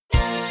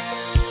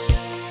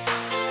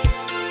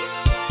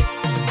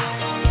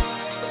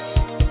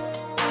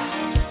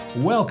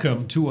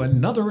Welcome to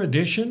another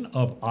edition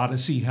of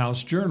Odyssey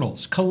House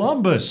Journals.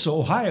 Columbus,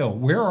 Ohio,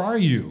 where are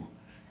you?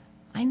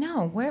 I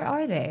know. Where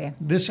are they?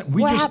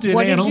 We just did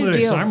what did you analytics.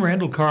 do? I'm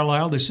Randall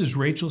Carlisle. This is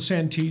Rachel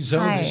Santizo.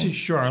 Hi. This is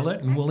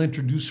Charlotte, and we'll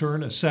introduce her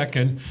in a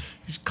second.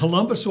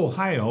 Columbus,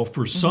 Ohio,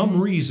 for some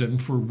reason,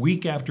 for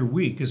week after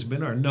week, has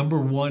been our number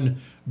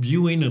one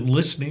viewing and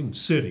listening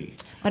city.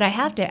 But I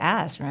have to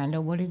ask,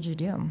 Randall, what did you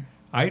do?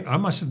 I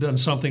must have done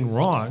something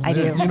wrong. I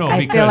do. I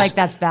I feel like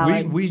that's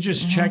valid. We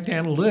just checked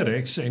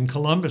analytics, and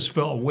Columbus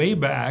fell way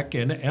back,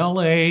 and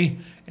L.A.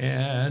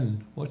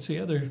 and what's the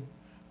other?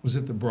 Was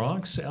it the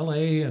Bronx?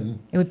 L.A. and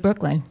It was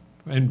Brooklyn.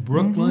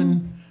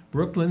 Brooklyn.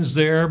 Brooklyn's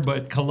there,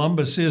 but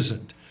Columbus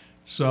isn't.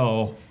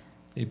 So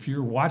if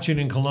you're watching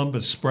in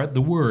Columbus, spread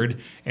the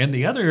word. And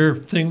the other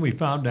thing we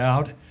found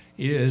out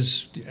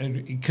is,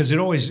 because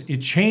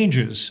it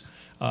changes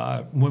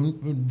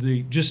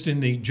when just in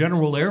the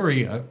general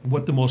area,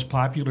 what the most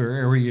popular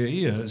area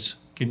is.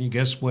 Can you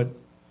guess what?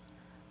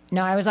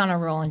 No, I was on a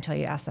roll until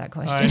you asked that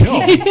question.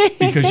 I know,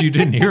 because you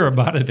didn't hear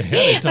about it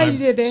ahead of time. I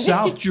didn't.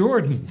 South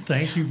Jordan.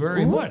 Thank you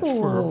very much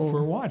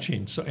for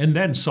watching. So, and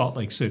then Salt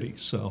Lake City.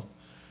 So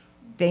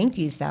Thank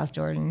you, South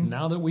Jordan.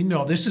 now that we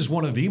know, this is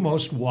one of the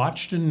most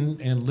watched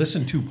and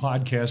listened to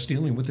podcasts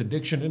dealing with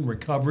addiction and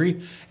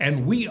recovery.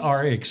 And we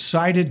are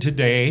excited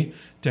today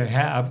to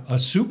have a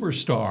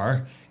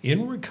superstar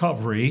in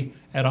recovery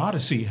at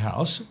Odyssey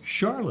House.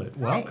 Charlotte,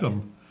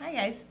 welcome. Hi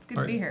guys, it's good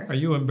to be here. Are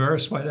you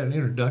embarrassed by that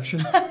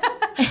introduction?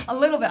 A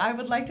little bit. I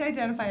would like to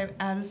identify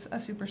as a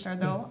superstar,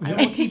 though. I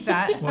will keep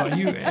that. Well,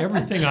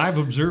 everything I've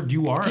observed,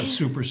 you are a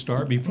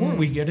superstar. Before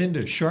we get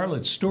into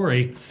Charlotte's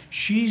story,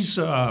 she's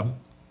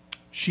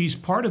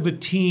part of a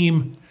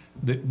team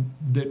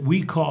that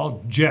we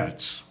call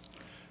Jets,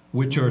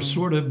 which are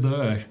sort of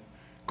the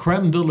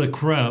creme de la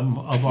creme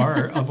of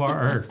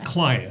our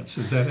clients.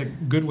 Is that a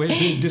good way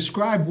to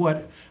describe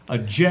what a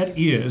Jet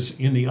is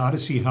in the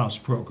Odyssey House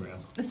program?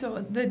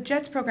 So the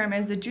JETS program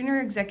is the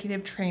Junior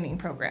Executive Training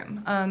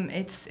Program.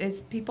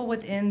 It's people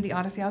within the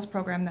Odyssey House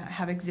program that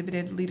have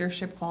exhibited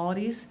leadership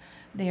qualities.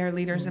 They are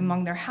leaders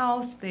among their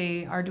house.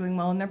 They are doing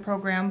well in their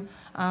program,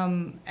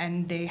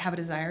 and they have a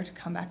desire to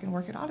come back and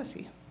work at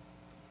Odyssey.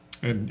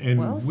 And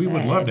Well we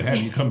would said. love to have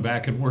you come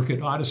back and work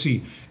at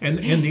Odyssey. And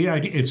the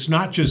idea, it's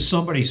not just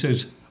somebody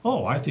says,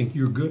 "Oh, I think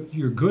you're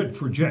good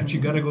for Jets."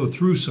 You got to go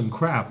through some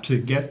crap to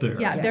get there.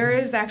 Yeah, Yes. there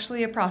is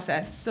actually a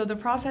process. So the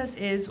process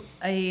is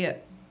a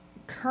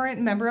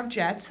current member of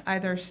JETS,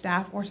 either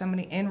staff or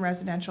somebody in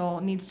residential,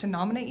 needs to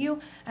nominate you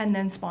and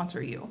then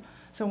sponsor you.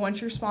 So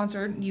once you're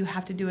sponsored, you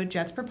have to do a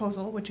JETS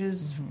proposal, which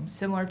is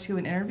similar to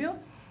an interview.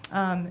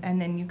 And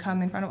then you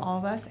come in front of all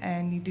of us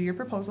and you do your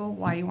proposal,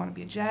 why you want to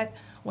be a Jet,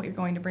 what you're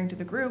going to bring to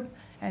the group.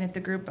 And if the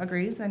group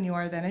agrees, then you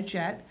are then a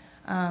Jet.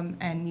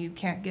 And you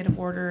can't get a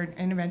board or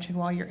intervention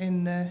while you're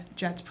in the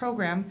JETS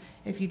program.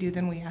 If you do,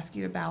 then we ask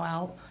you to bow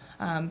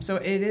out. So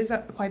it is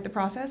quite the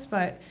process,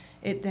 but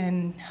it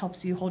then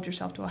helps you hold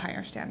yourself to a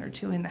higher standard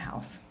too in the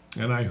house.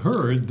 And I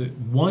heard that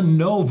one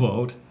no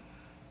vote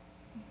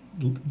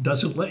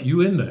doesn't let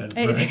you in then,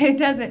 right? It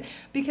doesn't,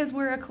 because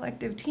we're a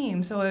collective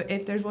team. So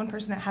if there's one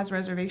person that has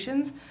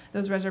reservations,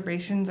 those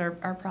reservations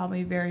are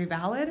probably very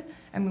valid,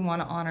 and we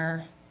want to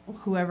honor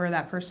whoever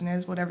that person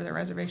is, whatever their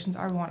reservations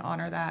are. We want to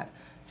honor that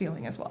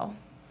feeling as well.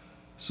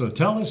 So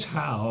tell us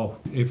how,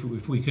 if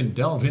we can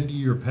delve into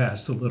your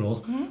past a little,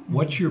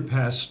 what's your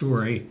past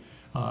story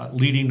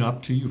leading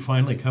up to you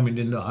finally coming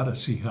into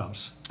Odyssey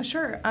House?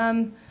 Sure.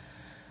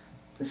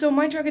 So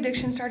my drug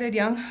addiction started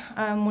young,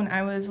 when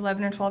I was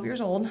 11 or 12 years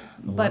old.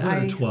 11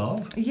 or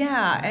 12?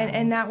 Yeah,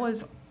 and that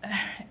was,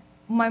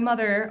 my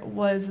mother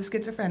was a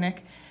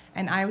schizophrenic,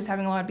 and I was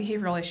having a lot of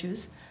behavioral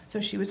issues, so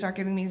she would start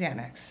giving me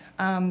Xanax.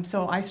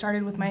 So I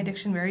started with my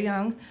addiction very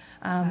young,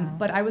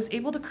 but I was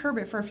able to curb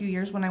it for a few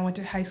years. When I went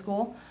to high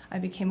school, I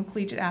became a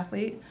collegiate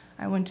athlete.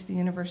 I went to the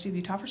University of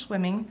Utah for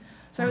swimming,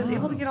 so I was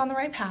able to get on the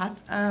right path.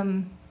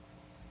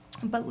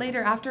 But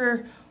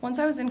later, once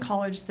I was in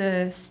college,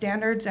 the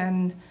standards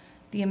and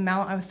the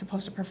amount I was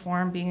supposed to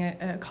perform being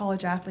a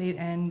college athlete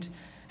and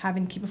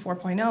having to keep a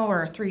 4.0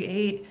 or a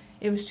 3.8,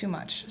 it was too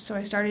much. So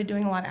I started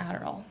doing a lot of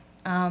Adderall.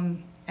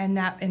 And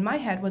that, in my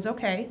head, was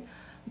okay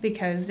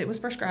because it was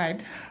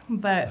prescribed.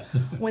 But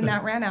when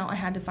that ran out, I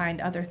had to find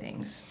other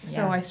things.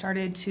 So Yeah. I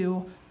started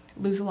to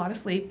lose a lot of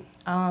sleep.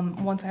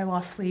 Once I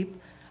lost sleep,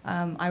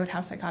 I would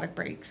have psychotic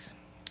breaks.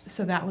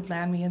 So that would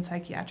land me in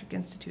psychiatric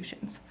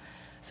institutions.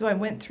 So I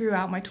went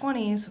throughout my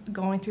 20s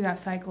going through that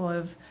cycle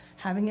of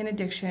having an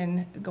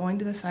addiction, going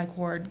to the psych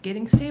ward,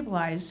 getting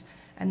stabilized,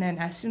 and then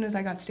as soon as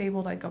I got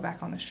stable, I'd go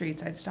back on the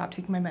streets. I'd stop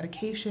taking my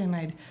medication.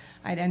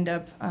 I'd end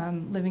up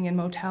living in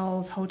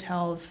motels,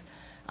 hotels,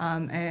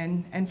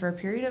 and for a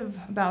period of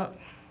about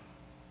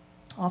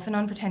off and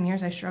on for 10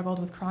 years, I struggled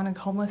with chronic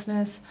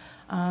homelessness,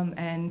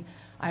 and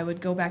I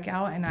would go back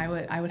out and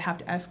I would have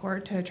to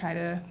escort to try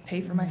to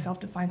pay for myself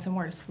to find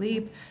somewhere to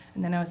sleep.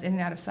 And then I was in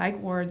and out of psych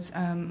wards.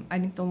 I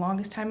think the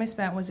longest time I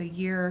spent was a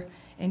year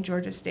in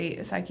Georgia State,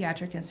 a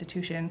psychiatric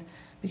institution,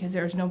 because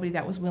there was nobody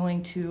that was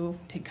willing to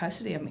take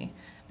custody of me,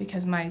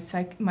 because my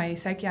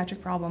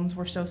psychiatric problems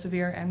were so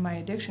severe and my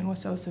addiction was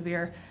so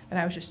severe that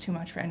I was just too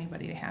much for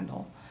anybody to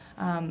handle.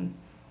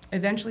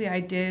 Eventually,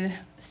 I did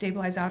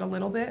stabilize out a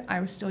little bit. I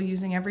was still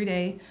using every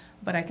day,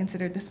 but I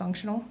considered this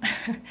functional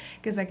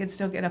because I could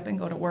still get up and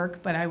go to work,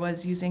 but I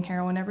was using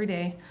heroin every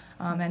day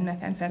and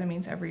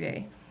methamphetamines every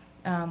day.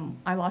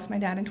 I lost my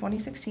dad in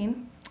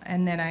 2016,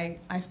 and then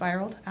I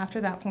spiraled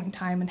after that point in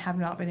time and have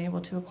not been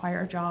able to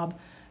acquire a job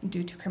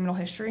due to criminal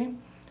history.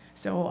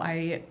 So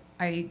I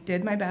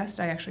did my best.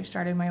 I actually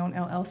started my own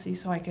LLC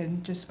so I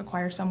could just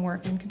acquire some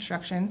work in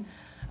construction.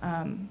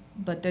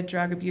 But the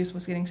drug abuse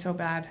was getting so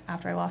bad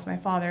after I lost my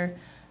father.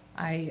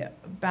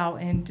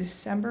 About in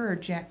December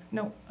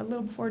a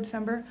little before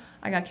December,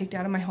 I got kicked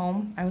out of my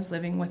home. I was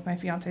living with my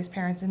fiance's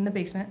parents in the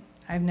basement.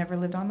 I've never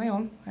lived on my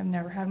own. I've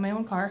never had my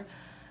own car.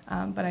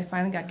 But I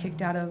finally got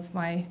kicked out of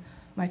my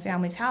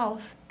family's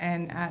house,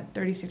 and at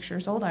 36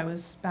 years old, I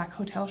was back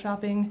hotel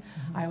shopping.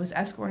 Mm-hmm. I was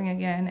escorting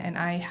again, and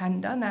I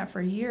hadn't done that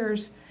for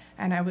years,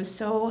 and I was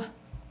so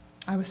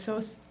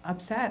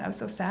upset. I was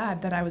so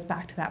sad that I was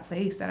back to that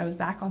place, that I was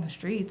back on the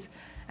streets,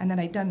 and that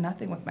I'd done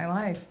nothing with my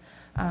life.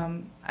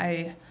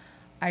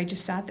 I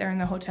just sat there in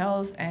the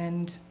hotels,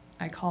 and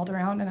I called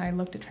around, and I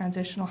looked at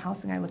transitional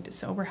housing, I looked at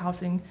sober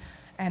housing,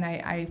 and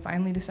I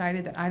finally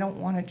decided that I don't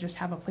want to just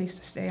have a place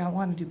to stay. I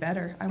want to do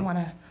better. I want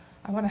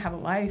to have a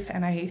life,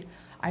 and I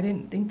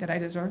didn't think that I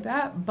deserved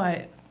that,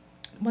 but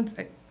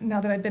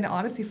now that I've been at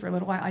Odyssey for a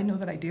little while, I know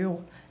that I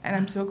do, and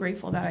I'm so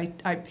grateful that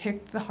I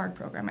picked the hard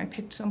program. I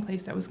picked some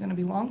place that was going to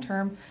be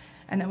long-term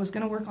and that was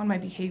going to work on my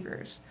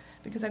behaviors,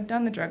 because I've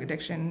done the drug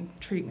addiction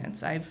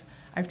treatments. I've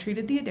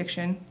treated the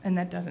addiction, and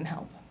that doesn't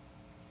help.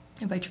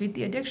 If I treat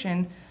the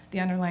addiction, the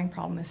underlying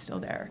problem is still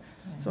there.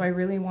 Yeah. So I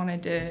really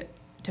wanted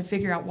to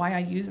figure out why I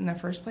use in the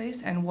first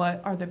place and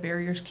what are the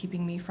barriers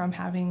keeping me from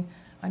having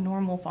a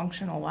normal,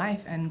 functional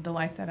life and the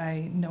life that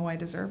I know I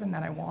deserve and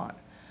that I want.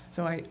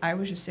 So I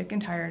was just sick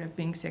and tired of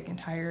being sick and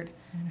tired,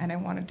 and I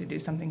wanted to do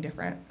something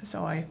different.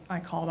 So I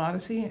called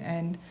Odyssey,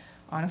 and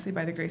honestly,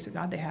 by the grace of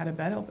God, they had a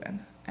bed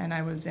open, and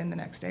I was in the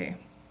next day.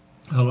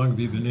 How long have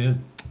you been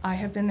in? I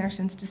have been there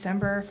since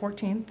December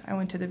 14th. I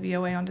went to the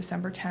VOA on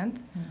December 10th,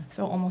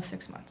 so almost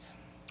 6 months.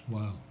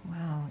 Wow.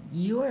 Wow.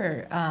 You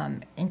are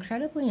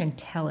incredibly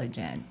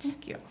intelligent.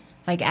 Thank you.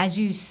 Like, as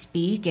you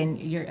speak and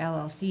your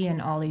LLC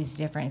and all these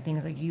different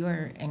things, like, you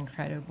are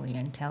incredibly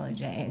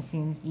intelligent. It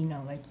seems,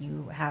 like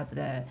you have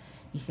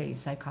you say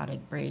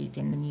psychotic break,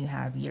 and then you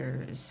have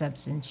your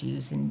substance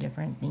use and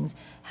different things.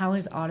 How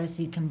is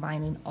Odyssey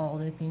combining all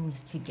the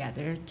things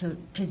together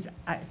because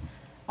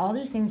all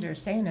these things you're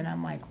saying, and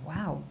I'm like,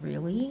 wow,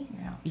 really?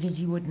 Yeah. Because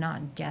you would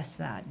not guess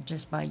that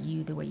just by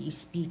you, the way you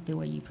speak, the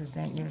way you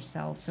present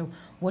yourself. So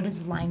what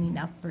is lining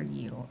up for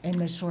you in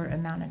the short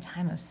amount of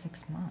time of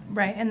 6 months?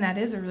 Right, and that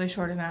is a really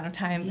short amount of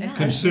time. Yeah.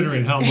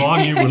 Considering how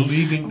long you were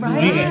leading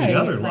the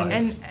other life.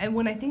 And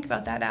when I think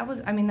about that, that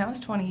was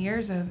 20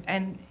 years of,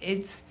 and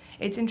it's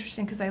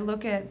interesting because I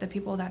look at the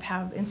people that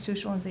have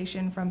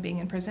institutionalization from being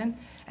in prison,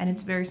 and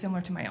it's very similar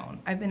to my own.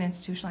 I've been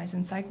institutionalized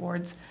in psych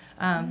wards,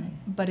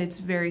 but it's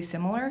very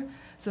similar.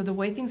 So the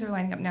way things are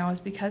lining up now is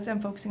because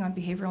I'm focusing on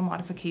behavioral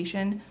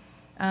modification,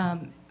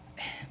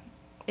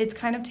 it's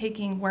kind of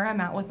taking where I'm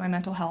at with my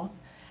mental health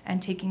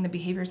and taking the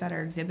behaviors that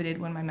are exhibited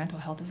when my mental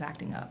health is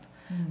acting up.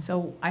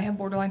 So I have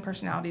borderline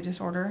personality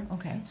disorder.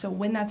 Okay. So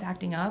when that's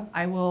acting up,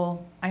 I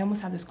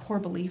almost have this core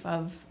belief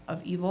of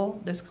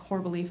evil, this core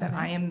belief that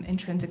I am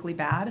intrinsically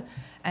bad.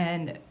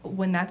 And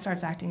when that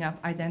starts acting up,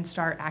 I then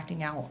start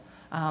acting out.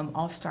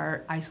 I'll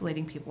start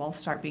isolating people. I'll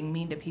start being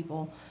mean to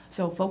people.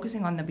 So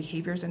focusing on the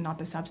behaviors and not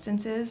the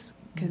substances,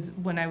 because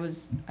when I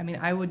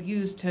would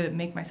use to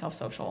make myself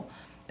social.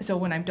 So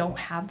when I don't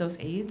have those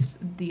aids,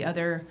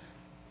 the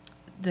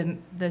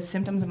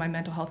symptoms of my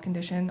mental health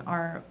condition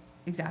are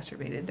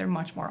exacerbated. They're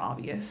much more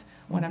obvious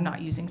when I'm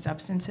not using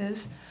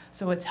substances.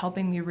 So it's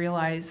helping me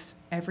realize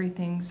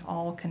everything's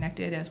all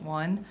connected as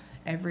one.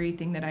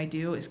 Everything that I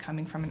do is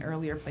coming from an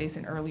earlier place,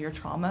 an earlier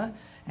trauma,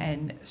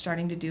 and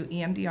starting to do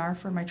EMDR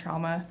for my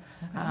trauma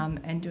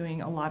and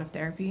doing a lot of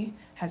therapy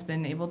has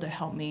been able to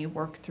help me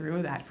work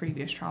through that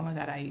previous trauma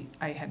that I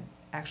had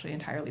actually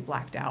entirely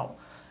blacked out.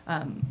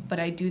 But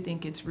I do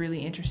think it's really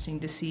interesting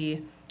to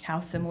see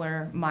how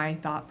similar my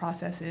thought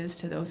process is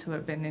to those who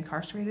have been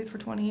incarcerated for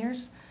 20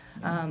 years.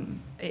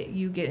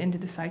 You get into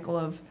the cycle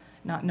of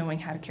not knowing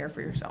how to care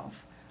for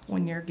yourself.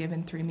 When you're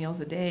given 3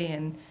 meals a day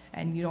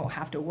and you don't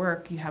have to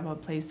work, you have a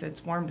place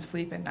that's warm to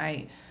sleep at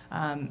night,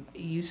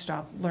 you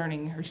stop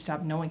learning or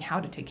stop knowing how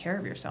to take care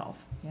of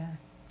yourself. Yeah.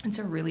 It's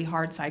a really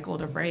hard cycle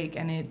to break,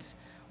 and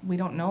we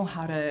don't know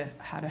how to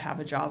have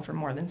a job for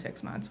more than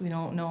 6 months. We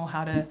don't know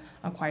how to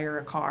acquire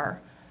a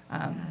car.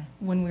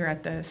 When we were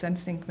at the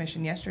Sentencing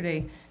Commission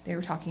yesterday, they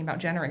were talking about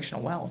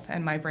generational wealth,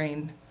 and my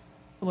brain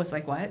was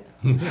like, what?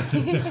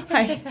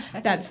 I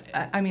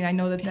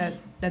know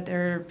that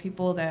there are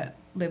people that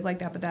live like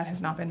that, but that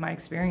has not been my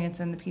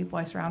experience. And the people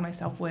I surround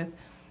myself with,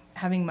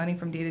 having money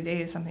from day to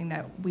day is something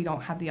that we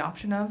don't have the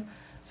option of.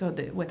 So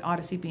that with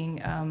Odyssey being,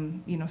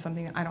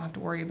 something that I don't have to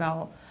worry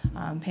about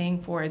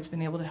paying for, it's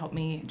been able to help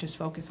me just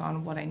focus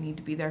on what I need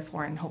to be there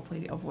for and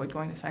hopefully avoid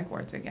going to psych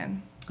wards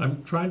again.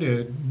 I'm trying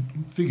to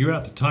figure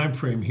out the time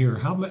frame here.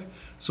 How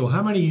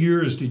many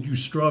years did you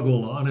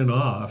struggle on and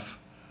off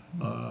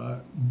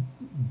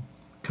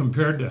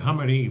compared to how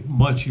many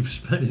months you've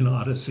spent in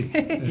Odyssey?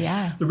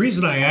 Yeah. The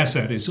reason I ask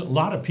that is a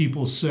lot of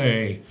people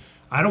say,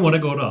 I don't want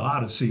to go to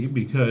Odyssey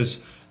because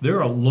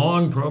they're a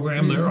long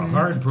program, they're a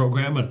hard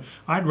program, and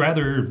I'd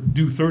rather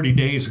do 30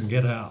 days and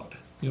get out.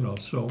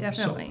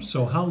 Definitely.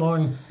 So how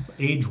long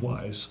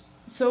age-wise?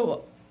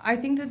 So I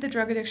think that the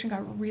drug addiction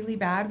got really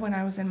bad when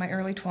I was in my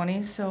early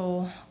 20s.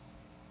 So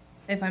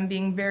if I'm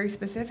being very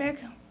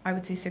specific, I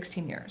would say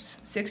 16 years.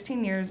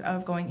 16 years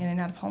of going in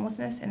and out of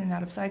homelessness, in and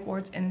out of psych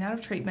wards, in and out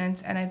of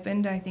treatments. And I've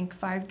been to, I think,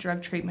 5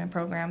 drug treatment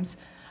programs.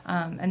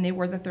 And they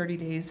were the 30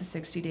 days, the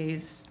 60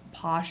 days,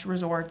 posh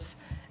resorts,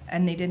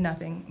 and they did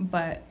nothing.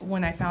 But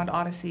when I found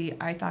Odyssey,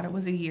 I thought it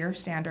was a year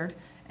standard.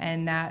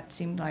 And that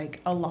seemed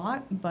like a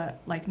lot, but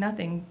like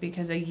nothing,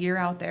 because a year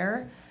out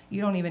there,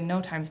 you don't even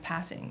know time's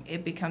passing.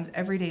 It becomes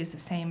every day is the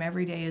same.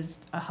 Every day is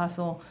a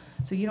hustle.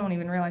 So you don't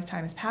even realize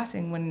time is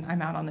passing when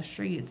I'm out on the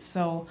streets.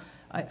 So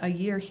a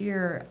year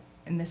here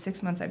in the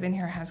 6 months I've been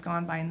here has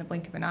gone by in the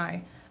blink of an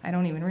eye. I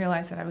don't even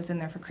realize that I was in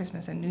there for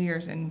Christmas and New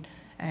Year's, and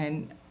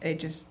it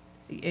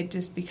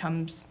just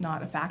becomes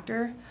not a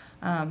factor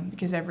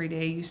because every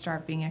day you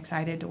start being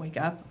excited to wake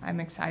up.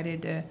 I'm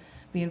excited to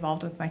be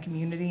involved with my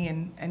community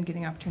and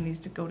getting opportunities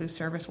to go do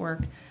service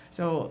work.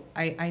 So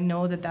I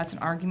know that that's an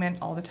argument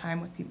all the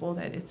time with people,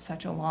 that it's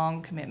such a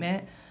long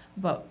commitment,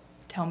 but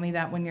tell me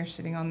that when you're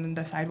sitting on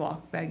the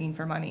sidewalk begging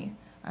for money.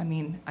 I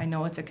mean, I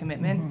know it's a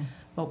commitment,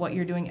 but what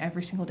you're doing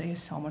every single day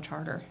is so much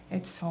harder.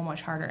 It's so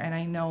much harder. And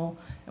I know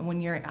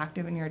when you're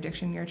active in your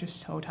addiction, you're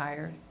just so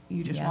tired.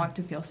 You just want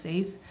to feel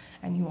safe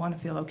and you want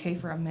to feel okay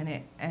for a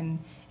minute. And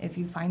if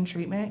you find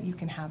treatment, you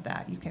can have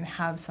that. You can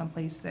have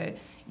someplace that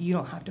you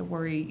don't have to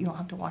worry. You don't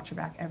have to watch your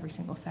back every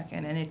single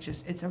second. And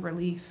it's a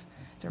relief.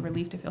 It's a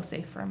relief to feel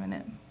safe for a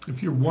minute.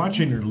 If you're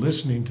watching or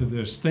listening to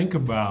this, think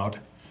about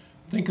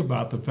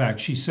the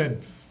fact she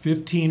said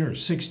 15 or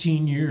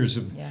 16 years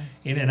of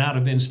in and out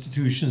of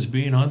institutions,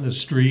 being on the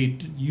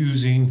street,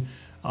 using,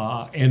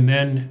 and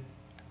then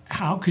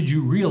how could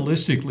you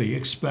realistically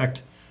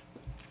expect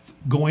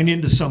going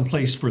into some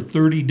place for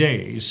 30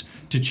 days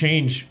to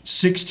change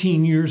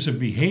 16 years of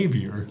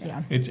behavior?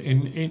 Yeah. It's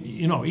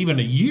even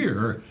a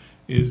year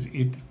is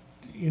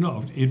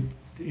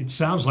it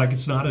sounds like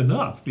it's not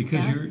enough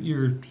because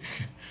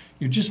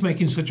you're just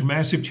making such a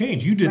massive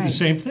change. You did the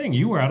same thing.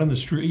 You were out on the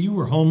street. You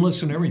were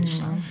homeless and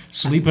everything,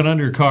 sleeping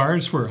under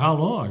cars for how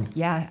long?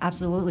 Yeah,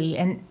 absolutely.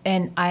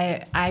 And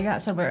I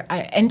got sober.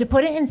 And to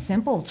put it in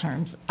simple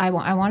terms, I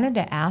wanted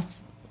to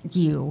ask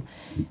you.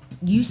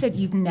 You said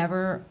you've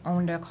never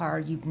owned a car.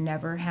 You've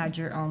never had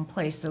your own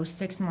place. So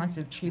 6 months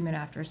of treatment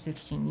after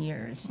 16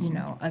 years,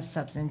 of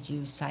substance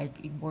use,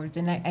 psych wards,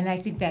 and I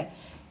think that.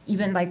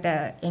 Even like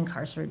the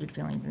incarcerated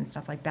feelings and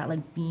stuff like that,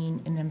 like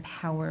being an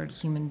empowered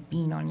human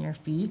being on your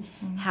feet.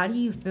 How do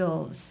you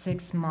feel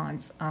 6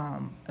 months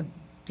of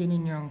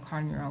getting your own car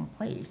in your own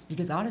place?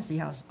 Because Odyssey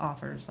House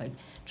offers like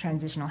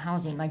transitional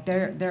housing, like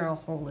they're a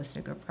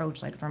holistic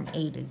approach, like from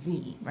A to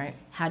Z. Right.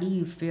 How do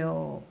you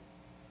feel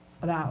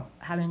about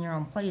having your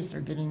own place or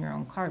getting your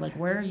own car? Like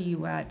where are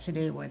you at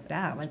today with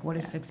that? Like what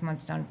has 6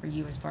 months done for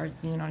you as far as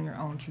being on your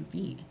own 2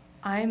 feet?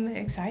 I'm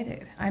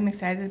excited. I'm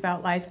excited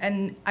about life,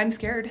 and I'm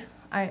scared.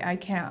 I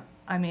can't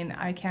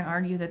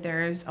argue that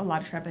there is a lot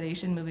of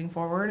trepidation moving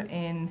forward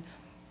in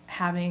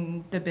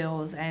having the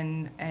bills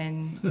and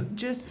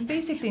just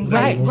basic things.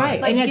 Right.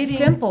 Like and it's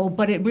simple,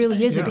 but it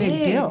really is a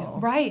big deal.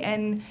 Right.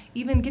 And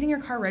even getting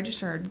your car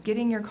registered,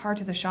 getting your car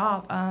to the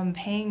shop,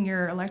 paying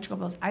your electrical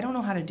bills. I don't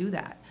know how to do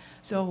that.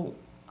 So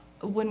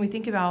when we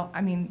think about,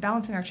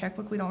 balancing our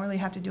checkbook, we don't really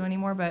have to do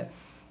anymore, but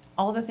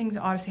all the things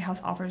that Odyssey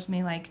House offers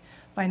me, like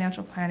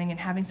financial planning and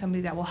having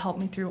somebody that will help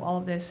me through all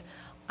of this,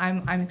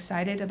 I'm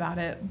excited about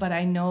it, but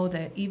I know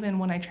that even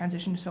when I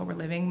transition to sober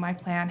living, my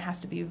plan has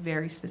to be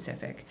very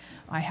specific.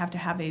 I have to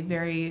have a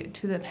very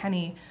to the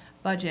penny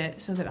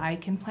budget so that I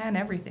can plan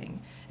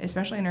everything.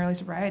 Especially in early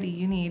sobriety,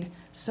 you need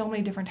so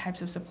many different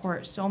types of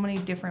support, so many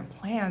different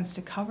plans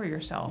to cover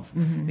yourself.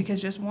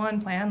 Because just one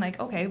plan, like,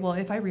 okay, well,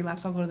 if I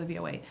relapse, I'll go to the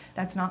VOA.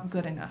 That's not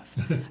good enough.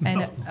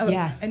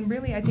 And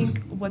really, I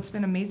think what's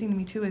been amazing to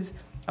me too is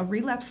a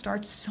relapse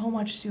starts so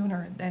much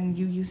sooner than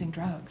you using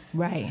drugs.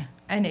 Right.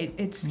 And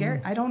it's scary.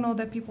 I don't know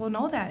that people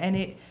know that. And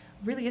it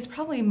really is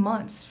probably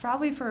months,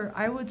 probably for,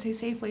 I would say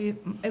safely,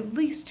 at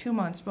least 2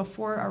 months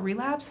before a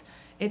relapse,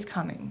 it's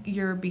coming.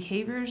 Your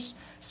behaviors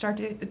start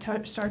to it's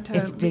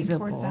lead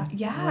visible. towards that.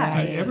 Yeah.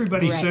 Right.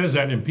 Everybody says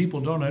that, and people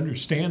don't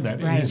understand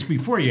that. And it's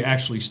before you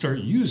actually start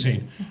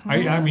using.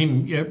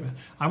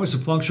 I was a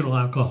functional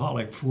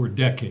alcoholic for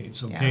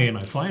decades, okay? And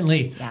I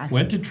finally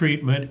went to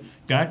treatment,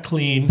 got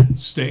clean,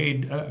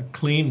 stayed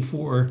clean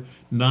for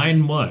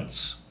 9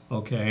 months,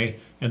 okay?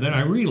 And then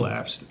I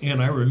relapsed.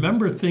 And I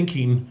remember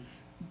thinking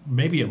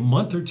maybe a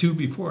month or two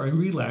before I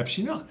relapsed,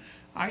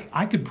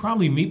 I could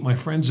probably meet my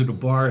friends at a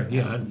bar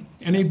again,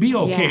 and it'd be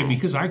okay Yeah.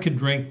 because I could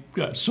drink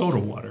soda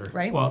water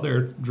Right. while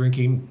they're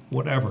drinking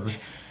whatever.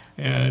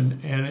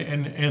 And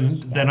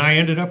then I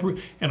ended up,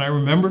 and I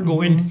remember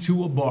going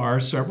to a bar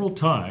several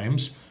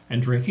times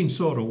and drinking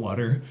soda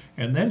water,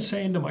 and then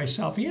saying to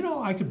myself,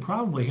 I could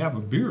probably have a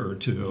beer or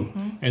two,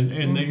 and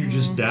then you're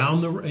just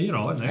down the,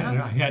 and then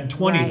I had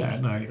 20 Right.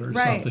 that night or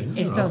Right. something.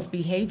 It's those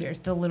behaviors,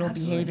 the little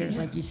Absolutely, behaviors,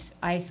 yeah. like you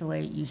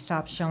isolate, you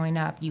stop showing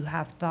up, you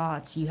have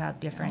thoughts, you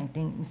have different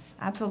things.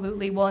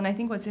 Absolutely. Well, and I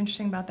think what's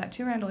interesting about that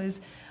too, Randall, is,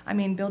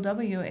 Bill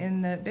W.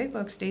 in the Big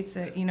Book states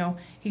that,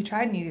 he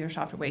tried an eating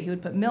softer way. He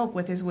would put milk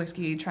with his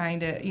whiskey,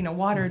 trying to,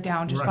 water it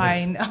down, just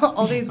Right. find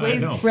all these I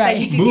ways know. that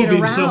he could get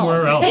Moving around.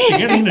 somewhere else,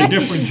 getting a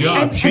different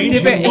job,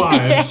 changing different-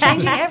 lives.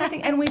 Changing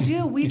everything. And we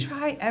do. We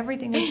try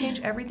everything. We change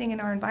everything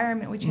in our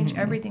environment. We change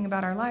everything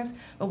about our lives,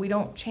 but we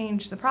don't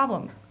change the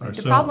problem.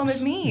 The problem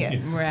is me. Yeah.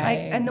 Right. Like,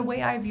 and the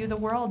way I view the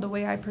world, the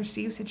way I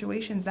perceive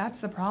situations, that's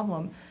the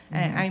problem.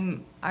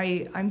 And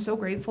I'm so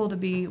grateful to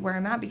be where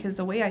I'm at, because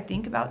the way I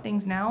think about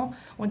things now,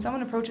 when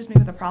someone approaches me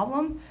with a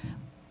problem,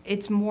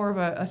 it's more of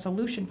a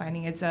solution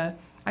finding. It's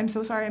I'm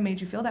so sorry I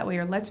made you feel that way,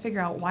 or let's figure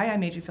out why I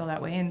made you feel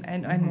that way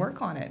and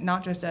work on it.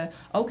 Not just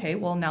okay,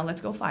 well, now let's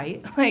go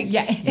fight.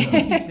 Yeah,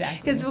 exactly.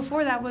 Because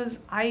before that was,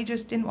 I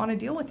just didn't want to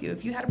deal with you.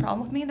 If you had a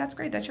problem with me, that's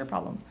great, that's your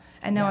problem.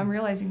 And now Yeah. I'm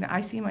realizing that I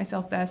see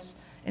myself best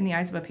in the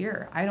eyes of a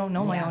peer. I don't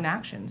know my Yeah. own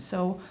actions.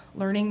 So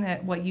learning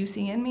that what you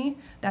see in me,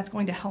 that's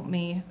going to help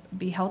me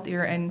be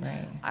healthier. And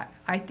Right.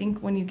 I think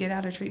when you get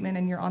out of treatment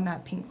and you're on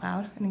that pink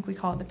cloud, I think we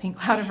call it the pink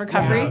cloud of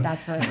recovery. Yeah,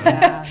 that's what,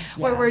 yeah.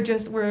 Where yeah.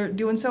 we're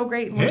doing so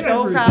great and we're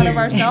so proud of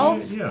Everything.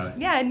 ourselves.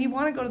 Yeah. And you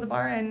want to go to the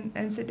bar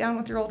and sit down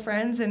with your old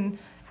friends and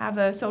have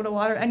a soda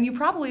water, and you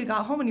probably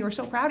got home and you were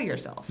so proud of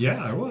yourself.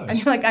 Yeah, I was. And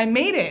you're like, I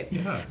made it.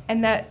 Yeah.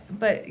 And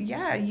but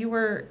yeah,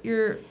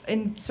 you're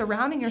in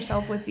surrounding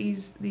yourself with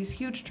these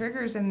huge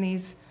triggers and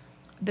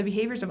the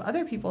behaviors of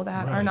other people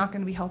that are Right. not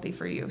going to be healthy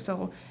for you.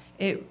 So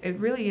it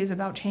really is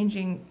about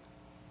changing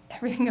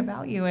everything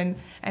about you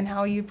and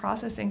how you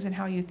process things and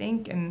how you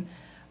think. And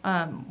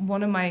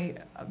one of my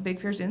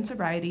big fears in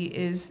sobriety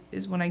is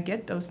when I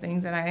get those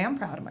things and I am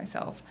proud of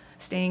myself,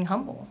 staying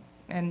humble.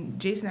 And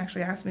Jason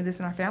actually asked me this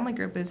in our family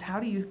group, is how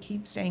do you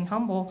keep staying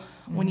humble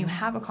when you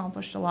have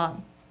accomplished a lot?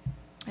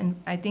 And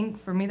I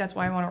think for me, that's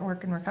why I want to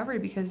work in recovery,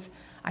 because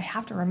I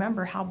have to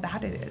remember how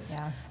bad it is,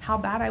 Yeah. how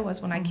bad I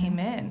was when I came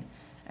in.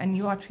 And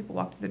you watch people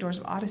walk through the doors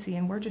of Odyssey,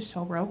 and we're just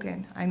so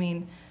broken. I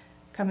mean,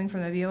 coming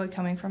from the VOA,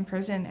 coming from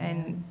prison,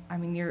 and I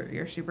mean,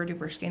 you're super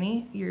duper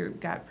skinny. You've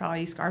got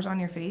probably scars on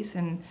your face,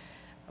 and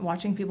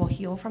watching people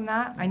heal from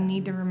that, I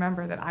need to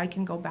remember that I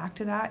can go back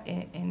to that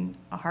in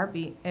a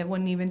heartbeat. It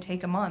wouldn't even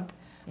take a month.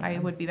 I Yeah.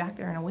 would be back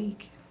there in a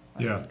week,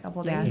 Yeah. a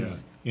couple Yeah. Yeah,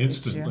 days.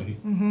 instantly.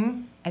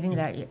 Mm-hmm. I think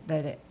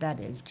that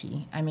is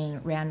key. I mean,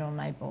 Randall and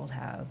I both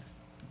have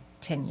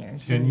 10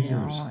 years. 10 you years,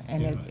 know,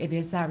 and yeah. it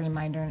is that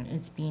reminder, and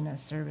it's being of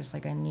service.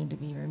 Like, I need to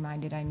be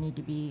reminded, I need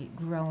to be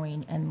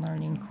growing and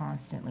learning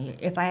constantly.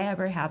 If I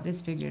ever have this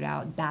figured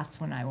out,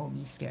 that's when I will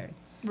be scared.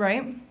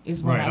 Right?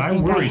 Is when Right. I I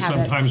think worry I have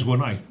sometimes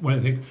when I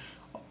think,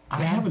 I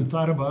Yeah. haven't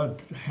thought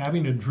about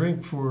having a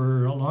drink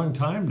for a long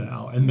time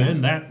now, and then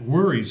that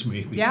worries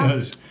me Yeah.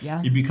 because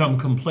Yeah. you become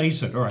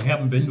complacent, or I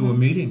haven't been to a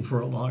meeting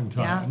for a long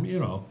time, Yeah.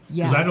 because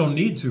Yeah. I don't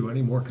need to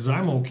anymore because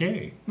I'm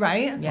okay.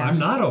 Right? Yeah. I'm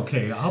not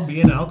okay. I'll be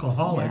an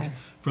alcoholic Yeah.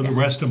 for the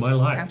rest of my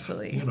life.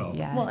 Absolutely.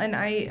 Yeah. Well, and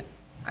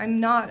I'm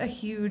not a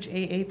huge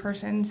AA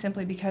person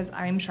simply because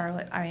I'm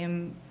Charlotte.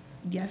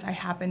 Yes, I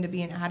happen to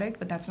be an addict,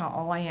 but that's not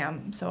all I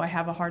am. So I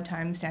have a hard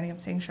time standing up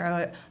and saying,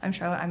 Charlotte, I'm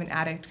an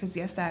addict, because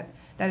yes, that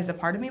is a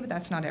part of me, but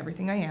that's not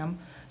everything I am.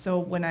 So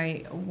when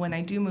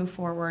I do move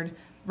forward,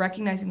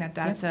 recognizing that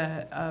that's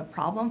a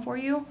problem for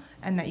you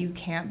and that you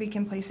can't be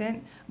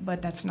complacent,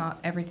 but that's not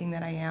everything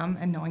that I am,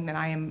 and knowing that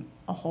I am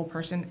a whole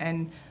person,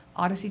 and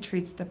Odyssey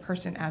treats the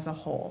person as a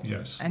whole.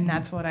 Yes. And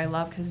that's what I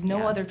love, because no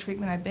Yeah. other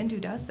treatment I've been to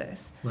does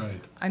this.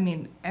 Right. I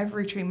mean,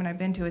 every treatment I've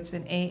been to, it's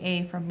been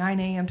AA from 9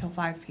 a.m. till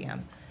 5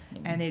 p.m.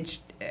 And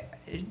it's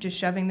just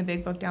shoving the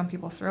big book down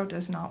people's throat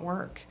does not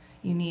work.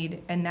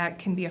 And that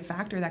can be a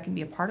factor, that can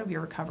be a part of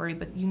your recovery,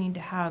 but you need to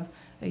have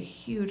a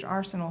huge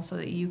arsenal so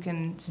that you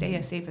can stay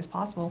as safe as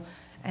possible.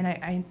 And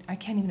I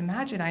can't even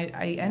imagine. I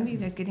envy you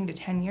guys getting to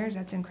 10 years.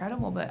 That's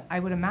incredible. But I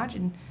would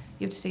imagine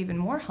you have to stay even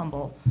more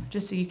humble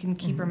just so you can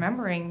keep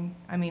remembering.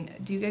 I mean,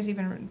 do you guys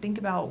even think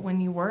about when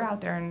you were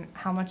out there and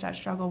how much that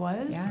struggle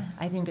was? Yeah,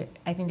 I think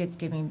it's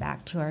giving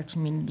back to our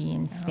community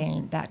and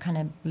staying that kind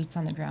of boots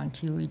on the ground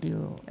too. We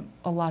do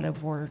a lot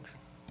of work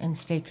and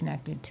stay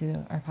connected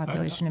to our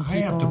population and I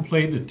people. have to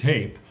play the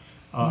tape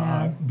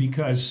Yeah.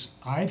 because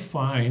I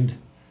find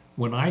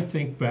when I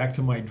think back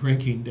to my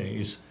drinking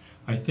days,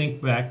 I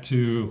think back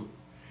to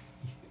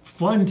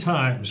fun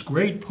times,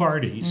 great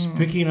parties,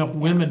 picking up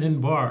women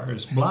in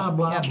bars, blah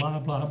blah Yep. blah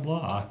blah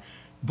blah.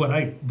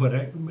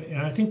 And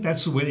I think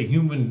that's the way the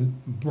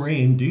human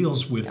brain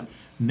deals with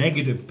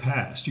negative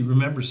past. You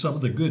remember some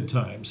of the good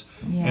times,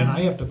 and Yeah.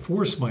 I have to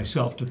force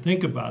myself to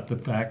think about the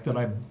fact that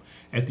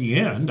at the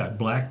end, I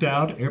blacked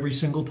out every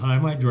single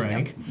time I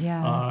drank.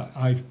 Yeah.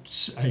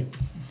 I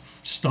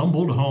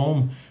stumbled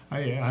home.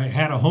 I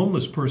had a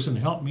homeless person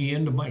help me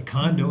into my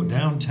condo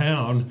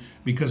downtown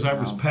because I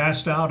was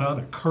passed out on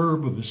a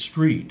curb of a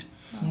street.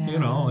 You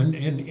know,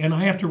 and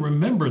I have to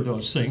remember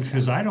those things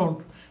because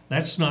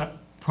that's not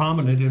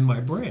prominent in my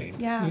brain.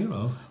 Yeah. You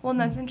know. Well, and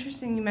that's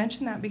interesting you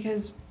mentioned that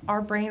because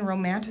our brain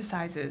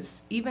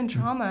romanticizes even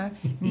trauma.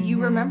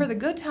 You remember the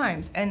good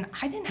times. And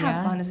I didn't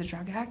have fun as a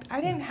drug addict.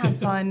 I didn't have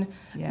fun.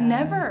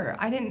 Never.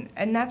 I didn't.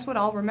 And that's what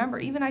I'll remember.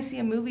 Even I see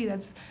a movie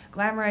that's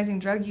glamorizing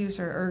drug use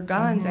or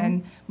guns,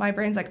 and my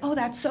brain's like, oh,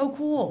 that's so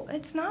cool.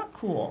 It's not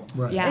cool.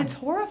 Right. Yeah. It's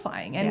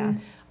horrifying.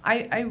 And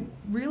I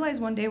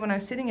realized one day when I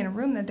was sitting in a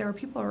room that there were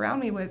people around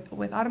me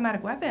with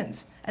automatic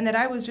weapons and that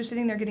I was just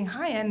sitting there getting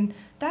high, and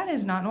that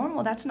is not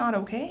normal. That's not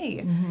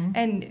okay.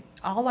 And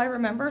all I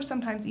remember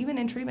sometimes, even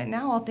in treatment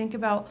now, I'll think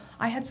about,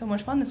 I had so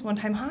much fun this one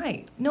time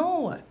high.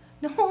 No,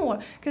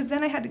 because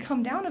then I had to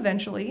come down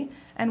eventually.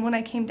 And when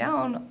I came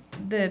down,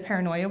 the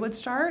paranoia would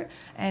start,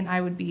 and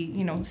I would be,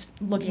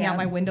 looking out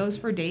my windows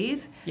for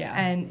days. Yeah.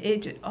 And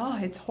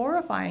it's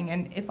horrifying.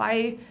 And if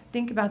I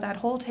think about that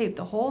whole tape,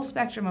 the whole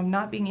spectrum of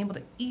not being able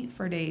to eat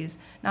for days,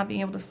 not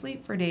being able to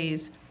sleep for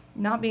days,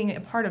 not being a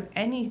part of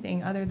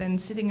anything other than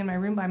sitting in my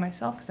room by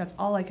myself because that's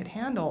all I could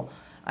handle.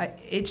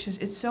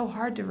 It's so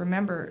hard to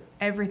remember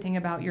everything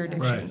about your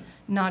addiction, Right.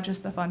 not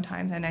just the fun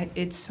times. And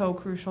it's so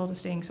crucial to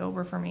staying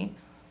sober for me.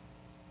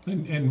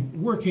 And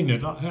working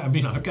at, I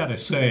mean, I've got to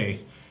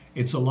say,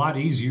 it's a lot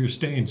easier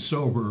staying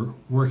sober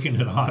working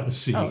at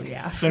Odyssey Oh,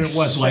 yeah, than it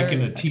was for like in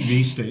sure. a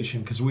TV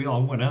station, because we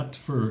all went out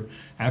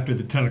after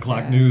the 10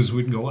 o'clock news,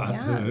 we'd go out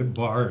Yeah. to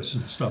bars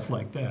and stuff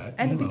like that.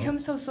 And you it know.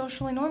 becomes so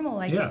socially normal.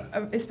 Like, Yeah.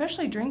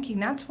 especially drinking,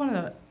 that's one of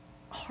the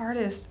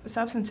hardest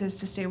substances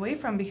to stay away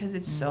from because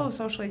it's so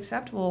socially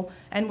acceptable.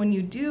 And when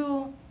you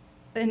do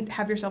and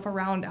have yourself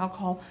around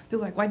alcohol,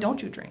 people are like, why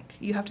don't you drink?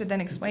 You have to then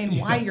explain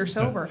why you're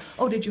sober.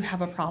 Oh, did you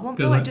have a problem?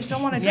 'Cause No, I I- just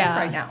don't want to drink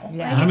right now.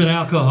 Yeah. I'm an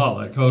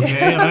alcoholic, okay,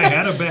 and I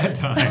had a bad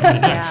time.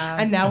 Yeah.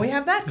 And now we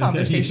have that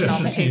conversation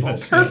on the table. Yes,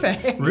 yes.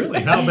 Perfect.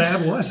 Really? How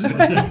bad was it?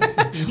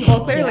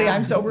 Well, clearly Yeah.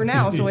 I'm sober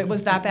now, so it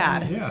was that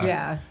bad.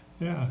 Yeah.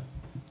 Yeah.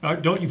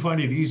 Don't you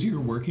find it easier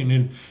working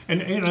in?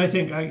 And I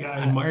think I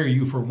admire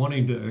you for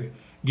wanting to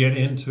get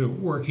into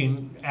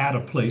working at a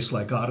place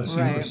like Odyssey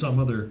or Right. some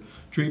other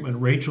treatment.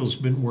 Rachel's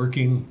been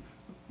working.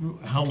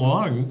 How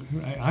long?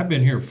 I've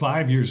been here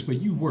 5 years,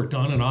 but you worked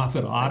on and off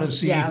at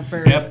Odyssey, Yeah,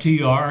 for-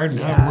 FTR, and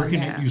now Yeah.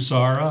 working at Yeah.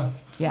 USARA.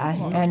 Yeah,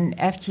 and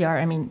FTR,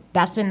 I mean,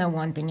 that's been the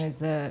one thing is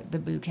the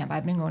boot camp.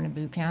 I've been going to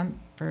boot camp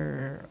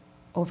for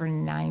over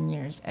 9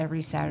 years,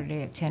 every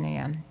Saturday at 10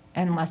 a.m.,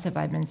 unless if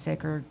I've been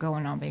sick or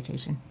going on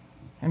vacation.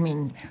 I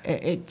mean,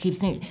 it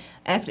keeps me.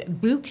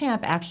 Boot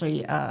camp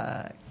actually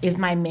is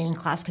my main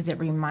class because it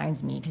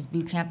reminds me, because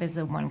boot camp is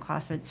the one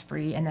class that's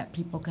free and that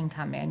people can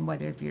come in,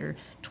 whether if you're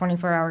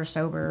 24 hours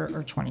sober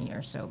or 20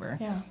 years sober.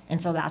 Yeah.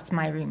 And so that's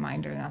my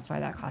reminder, and that's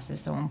why that class is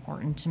so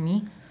important to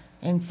me.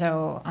 And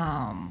so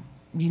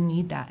you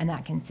need that and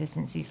that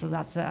consistency. So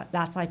that's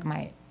like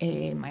my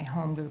AA, my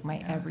home group,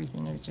 my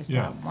everything is just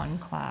Yeah. that one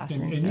class.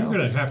 And so, you're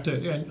going to have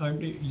to,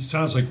 and it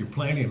sounds like you're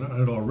planning on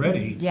it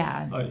already.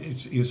 Yeah.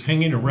 Is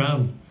hanging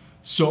around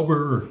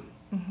sober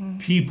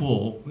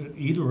people,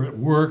 either at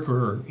work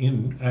or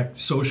in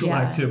social Yeah,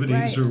 activities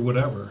right. or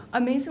whatever.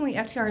 Amazingly,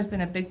 FTR has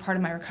been a big part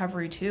of my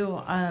recovery too.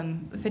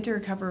 Fit to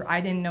Recover,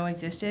 I didn't know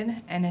existed,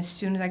 and as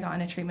soon as I got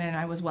into treatment and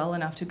I was well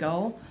enough to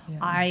go, Yeah.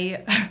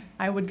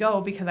 I would go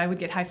because I would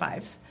get high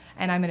fives.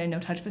 And I'm in a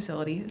no-touch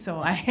facility, so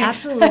I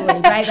Absolutely,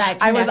 right, that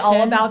I was all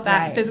connection. about that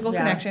Right, physical yeah.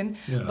 connection.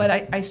 Yeah.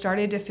 But I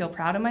started to feel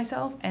proud of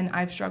myself, and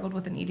I've struggled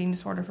with an eating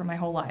disorder for my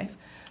whole life.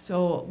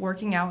 So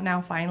working out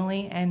now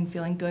finally and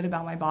feeling good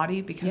about my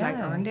body because I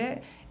Yeah. earned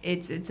it,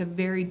 it's a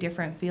very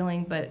different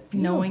feeling. But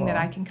knowing that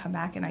Beautiful. I can come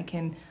back and I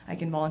can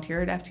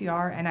volunteer at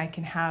FTR and I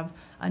can have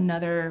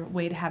another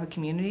way to have a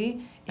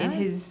community. It Yeah.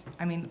 is,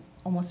 I mean,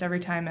 almost every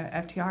time at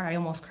FTR, I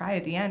almost cry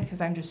at the end because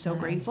I'm just so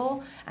Nice.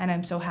 grateful, and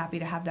I'm so happy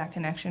to have that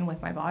connection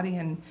with my body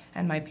and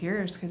my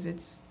peers because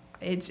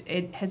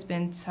it has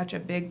been such a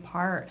big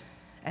part.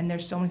 And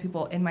there's so many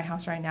people in my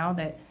house right now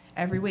that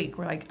every week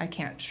we're like, I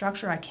can't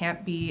structure, I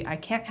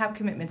can't have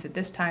commitments at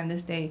this time,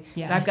 this day.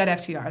 Yeah. So I've got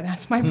FTR.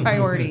 That's my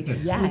priority.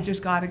 Yeah. We've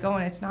just got to go,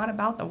 and it's not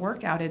about the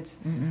workout. It's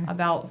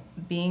about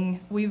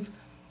being.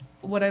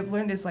 What I've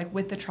learned is like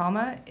with the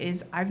trauma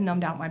is I've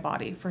numbed out my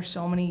body for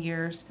so many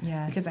years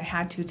Yeah. because I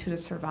had to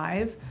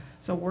survive.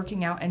 So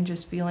working out and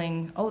just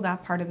feeling, oh,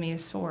 that part of me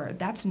is sore.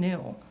 That's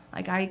new.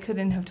 Like I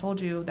couldn't have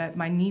told you that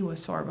my knee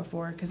was sore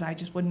before because I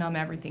just would numb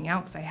everything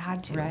out because I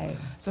had to. Right.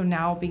 So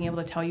now being able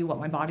to tell you what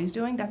my body's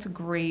doing, that's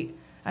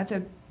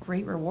a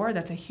great reward.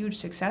 That's a huge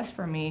success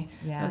for me.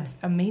 Yeah. So it's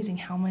amazing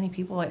how many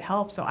people it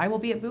helps. So I will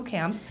be at boot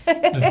camp.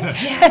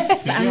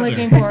 Yes, I'm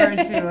looking forward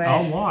to it.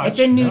 I'll watch. It's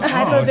a new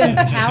type of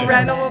empowerment.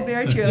 Randall will be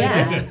our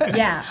cheerleader.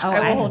 Yeah. Oh,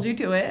 I will hold you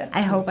to it.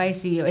 I hope I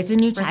see you. It's a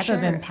new For type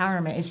of sure.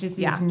 empowerment. It's just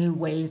these Yeah. new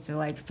ways to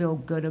like feel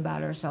good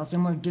about ourselves,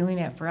 and we're doing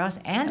it for us.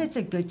 And it's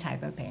a good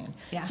type of pain.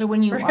 Yeah, So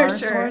when you for are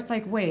sure. sore, it's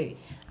like, wait,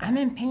 I'm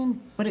in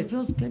pain, but it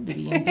feels good to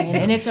be in pain,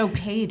 and it's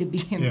okay to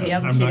be in Yeah,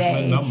 pain I'm today. not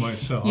going to numb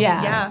myself.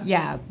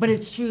 Yeah. But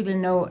it's true to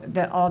know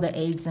that all the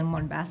eggs in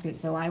one basket.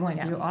 So I went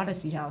Yeah. through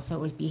Odyssey House, so it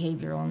was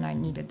behavioral, and I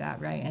needed that,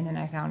 right? And then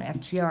I found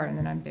FTR, and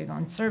then I'm big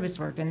on service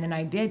work, and then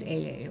I did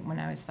AA when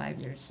I was 5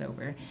 years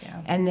sober,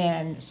 Yeah. and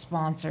then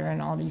sponsor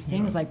and all these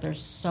things. Yeah. Like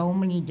there's so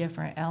many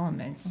different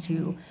elements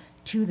Mm-hmm.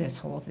 to this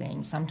whole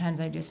thing.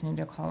 Sometimes I just need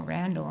to call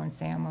Randall and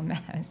say I'm a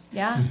mess.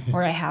 Yeah.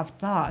 Or I have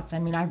thoughts. I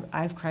mean,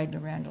 I've cried to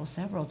Randall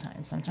several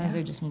times. Sometimes Yeah.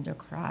 I just need to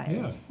cry.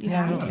 Yeah. You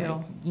have it's to.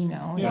 like, you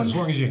know. Yeah, as it's-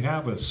 long as you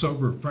have a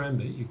sober friend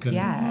that you can.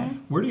 Yeah.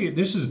 Where do you?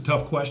 This is a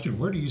tough question.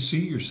 Where do you see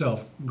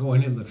yourself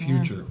going in the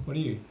future? What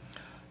do you?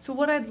 So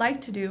what I'd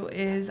like to do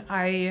is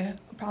I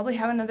probably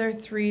have another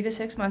 3 to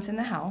 6 months in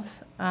the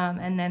house,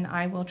 and then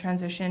I will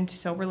transition to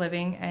sober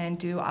living and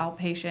do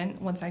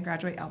outpatient. Once I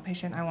graduate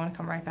outpatient, I want to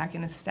come right back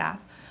in as staff.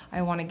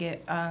 I want to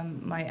get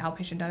my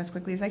outpatient done as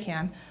quickly as I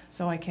can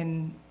so I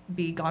can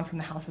be gone from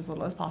the house as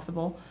little as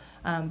possible.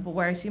 But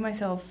where I see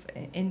myself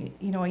in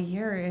a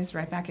year is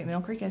right back at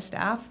Mill Creek as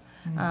staff.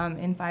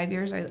 In 5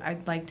 years,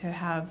 I'd like to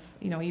have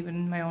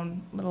even my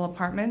own little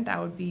apartment. That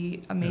would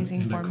be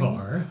amazing in for a me.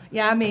 car?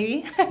 Yeah,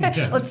 maybe.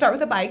 Yeah. Let's start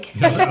with a bike.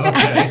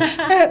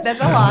 Okay.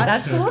 That's a lot.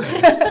 That's cool.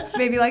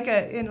 Maybe like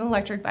an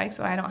electric bike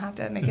so I don't have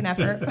to make an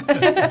effort.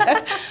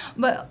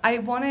 But I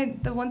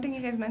wanted, the one thing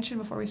you guys mentioned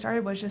before we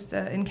started was just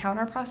the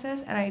encounter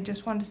process, and I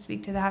just wanted to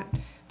speak to that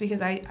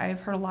because I've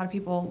heard a lot of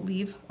people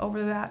leave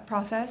over that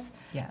process.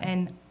 Yeah.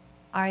 And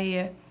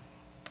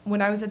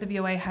when I was at the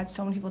VOA, I had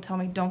so many people tell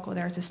me, don't go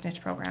there, it's a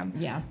snitch program.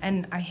 Yeah.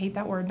 And I hate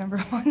that word, number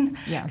one,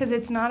 Yeah. because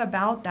it's not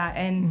about that.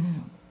 And Mm-hmm.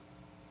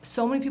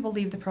 so many people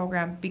leave the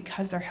program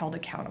because they're held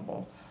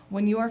accountable.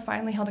 When you are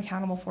finally held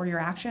accountable for your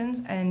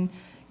actions and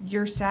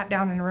you're sat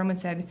down in a room and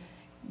said,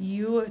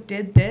 you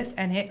did this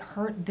and it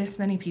hurt this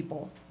many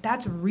people,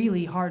 that's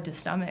really hard to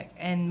stomach.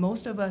 And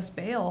most of us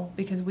bail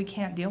because we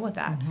can't deal with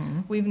that.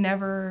 We've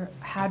never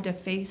had to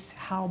face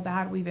how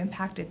bad we've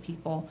impacted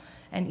people.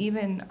 And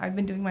even I've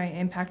been doing my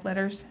impact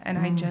letters and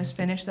I just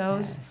finished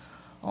those. Yes.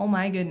 Oh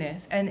my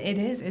goodness. And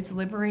it's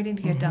liberating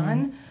to get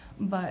done,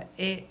 but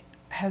it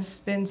has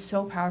been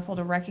so powerful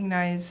to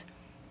recognize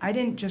I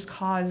didn't just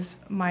cause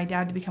my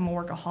dad to become a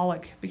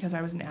workaholic because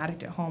I was an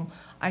addict at home.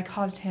 I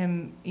caused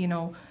him,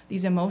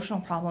 these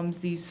emotional problems,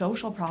 these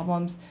social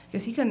problems,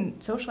 because he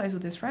couldn't socialize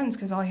with his friends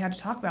because all he had to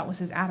talk about was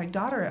his addict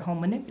daughter at home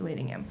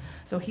manipulating him.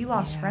 So he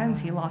lost friends,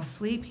 he lost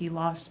sleep, he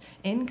lost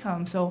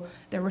income. So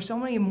there were so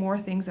many more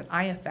things that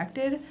I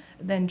affected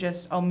than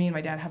just, me and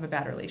my dad have a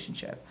bad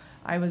relationship.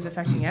 I was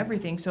affecting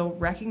everything. So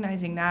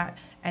recognizing that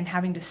and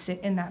having to sit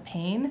in that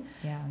pain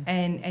Yeah.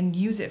 and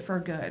use it for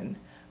good.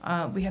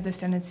 We have this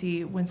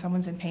tendency when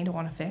someone's in pain to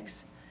want to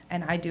fix,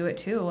 and I do it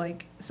too.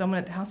 Like someone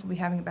at the house will be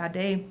having a bad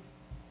day,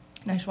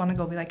 and I just want to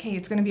go be like, hey,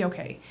 it's going to be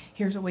okay.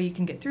 Here's a way you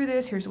can get through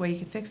this. Here's a way you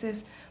can fix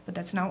this. But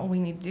that's not what we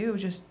need to do.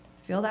 Just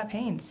feel that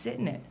pain, sit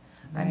in it.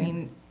 Right. I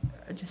mean,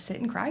 just sit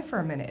and cry for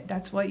a minute.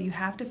 That's what you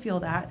have to feel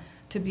that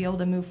to be able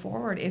to move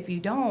forward. If you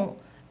don't,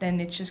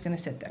 then it's just going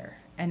to sit there,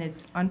 and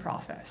it's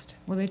unprocessed.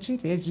 Well, the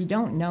truth is, you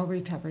don't know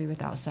recovery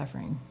without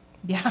suffering.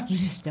 Yeah. You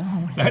just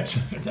don't. That's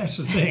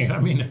the thing. I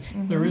mean,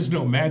 there is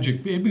no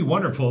magic. It'd be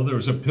wonderful if there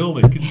was a pill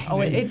that could.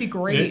 Oh, it'd be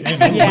great. It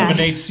Yeah.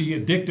 eliminates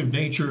the addictive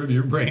nature of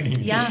your brain. And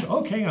you Yeah. just,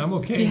 okay, I'm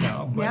okay Yeah.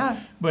 now. But, Yeah.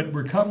 but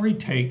recovery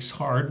takes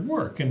hard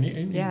work. And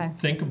Yeah. you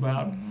think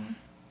about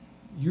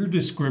your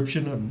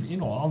description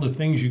of, all the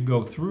things you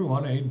go through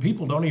on it.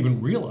 People don't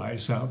even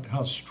realize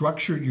how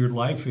structured your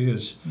life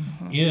is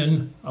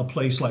in a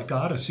place like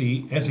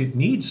Odyssey as it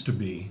needs to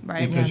be.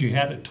 Right. Because Yeah. you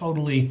had a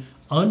totally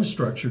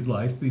unstructured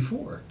life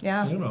before.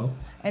 Yeah.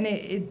 And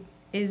it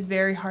is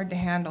very hard to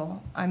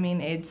handle. I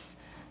mean, it's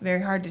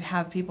very hard to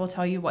have people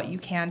tell you what you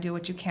can do,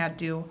 what you can't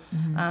do.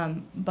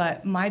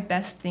 But my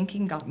best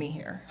thinking got me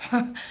here.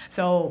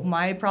 So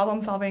my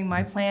problem solving,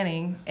 my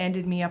planning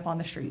ended me up on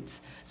the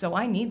streets. So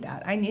I need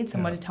that. I need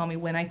someone Yeah. to tell me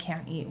when I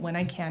can't eat, when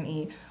I can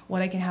eat,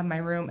 what I can have in my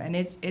room. And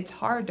it's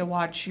hard to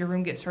watch your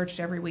room get searched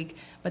every week,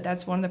 but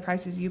that's one of the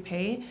prices you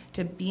pay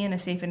to be in a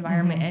safe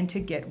environment and to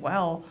get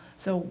well.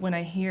 So when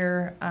I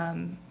hear,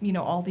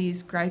 all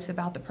these gripes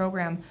about the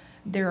program,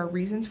 there are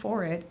reasons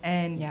for it,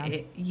 and Yeah.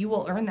 you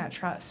will earn that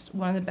trust.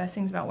 One of the best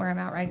things about where I'm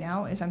at right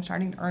now is I'm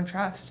starting to earn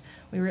trust.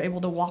 We were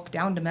able to walk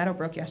down to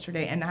Meadowbrook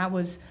yesterday, and I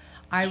was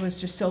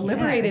just so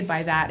liberated by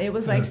Yes. that. It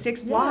was like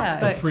 6 blocks, Yeah.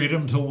 The but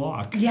freedom to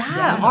walk.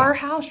 yeah, our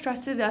house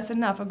trusted us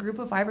enough, a group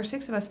of 5 or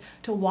 6 of us,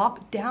 to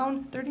walk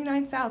down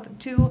 39 South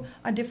to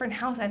a different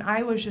house, and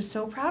I was just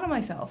so proud of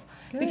myself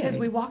because Good.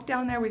 we walked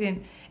down there.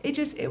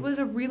 It was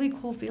a really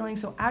cool feeling.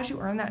 So as you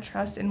earn that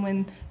trust, and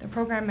when the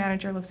program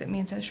manager looks at me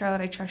and says,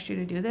 "Charlotte, I trust you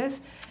to do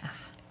this,"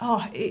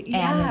 yeah.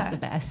 Anne is the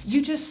best.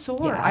 You just soar.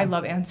 Yeah. I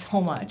love Anne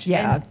so much.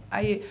 Yeah.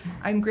 And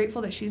I'm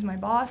grateful that she's my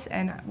boss.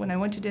 And when I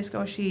went to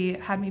Disco, she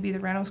had me be the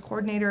Renos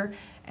coordinator.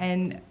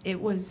 And it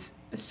was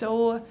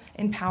so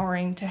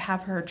empowering to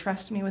have her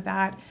trust me with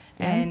that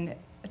and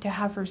to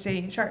have her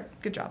say, "Sure,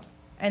 good job."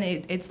 And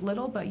it's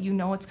little, but you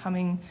know it's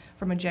coming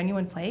from a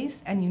genuine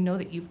place, and you know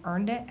that you've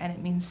earned it, and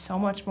it means so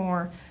much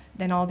more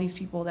than all these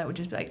people that would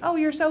just be like, "Oh,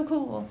 you're so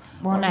cool."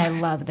 Well, and Or- I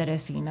love that a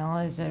female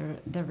is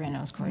the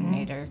Renos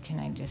coordinator. Can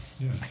I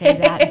just Yeah. say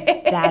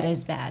that? That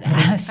is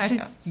badass. I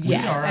know.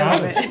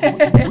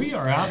 Yes. We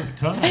are out of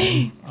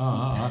time.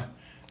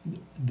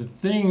 The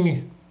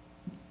thing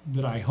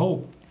that I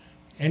hope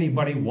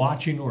anybody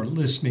watching or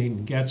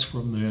listening gets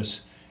from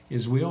this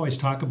is we always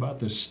talk about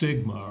the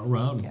stigma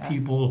around Yeah.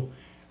 people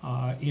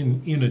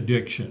in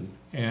addiction.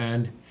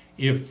 And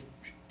if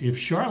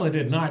Charlotte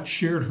had not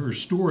shared her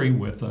story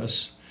with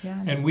us,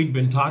 Yeah. and we'd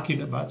been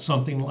talking about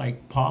something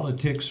like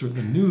politics or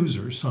the news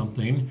or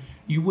something,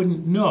 you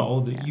wouldn't know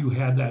that you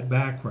had that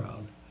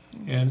background.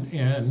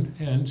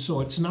 And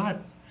so it's not,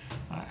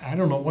 I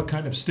don't know what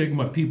kind of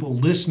stigma people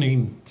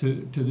listening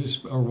to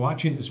this or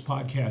watching this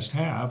podcast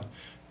have,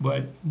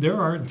 but there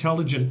are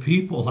intelligent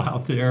people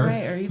out there.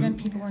 Right, or even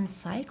people in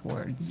psych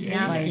wards.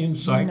 Yeah, Like, in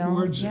psych you know,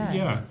 wards,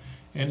 yeah.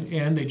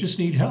 And they just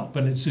need help.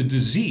 And it's a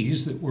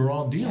disease that we're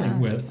all dealing Yeah.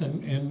 with,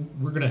 and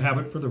we're going to have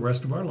it for the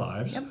rest of our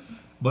lives. Yep.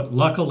 But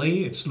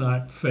luckily, it's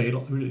not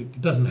fatal.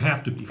 It doesn't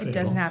have to be fatal. It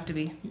doesn't have to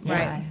be. Yeah.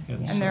 Right.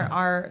 And And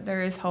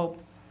there is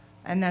hope.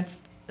 And that's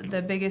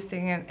the biggest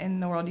thing in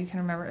the world you can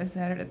remember is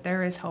that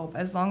there is hope.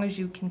 As long as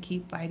you can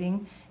keep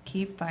fighting.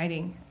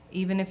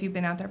 Even if you've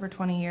been out there for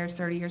 20 years,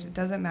 30 years, it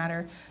doesn't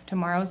matter.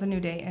 Tomorrow's a new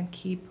day, and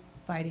keep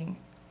fighting.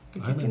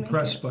 'Cause you I'm can make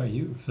impressed it. by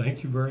you.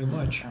 Thank you very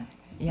much.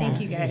 Yeah.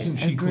 Thank you, guys. Isn't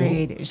she cool?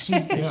 Agreed.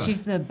 She's Yeah.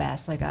 she's the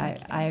best. Like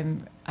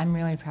I'm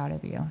really proud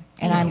of you, and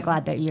Thank I'm you.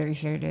 glad that you're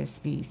here to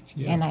speak.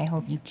 Yeah. And I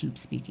hope you keep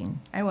speaking.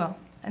 I will.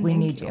 And We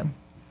thank need you.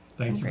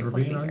 Thank I'm you for grateful to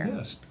being be our here.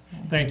 guest.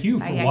 Thank you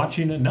for Bye, guys.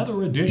 watching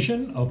another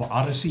edition of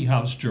Odyssey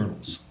House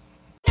Journals.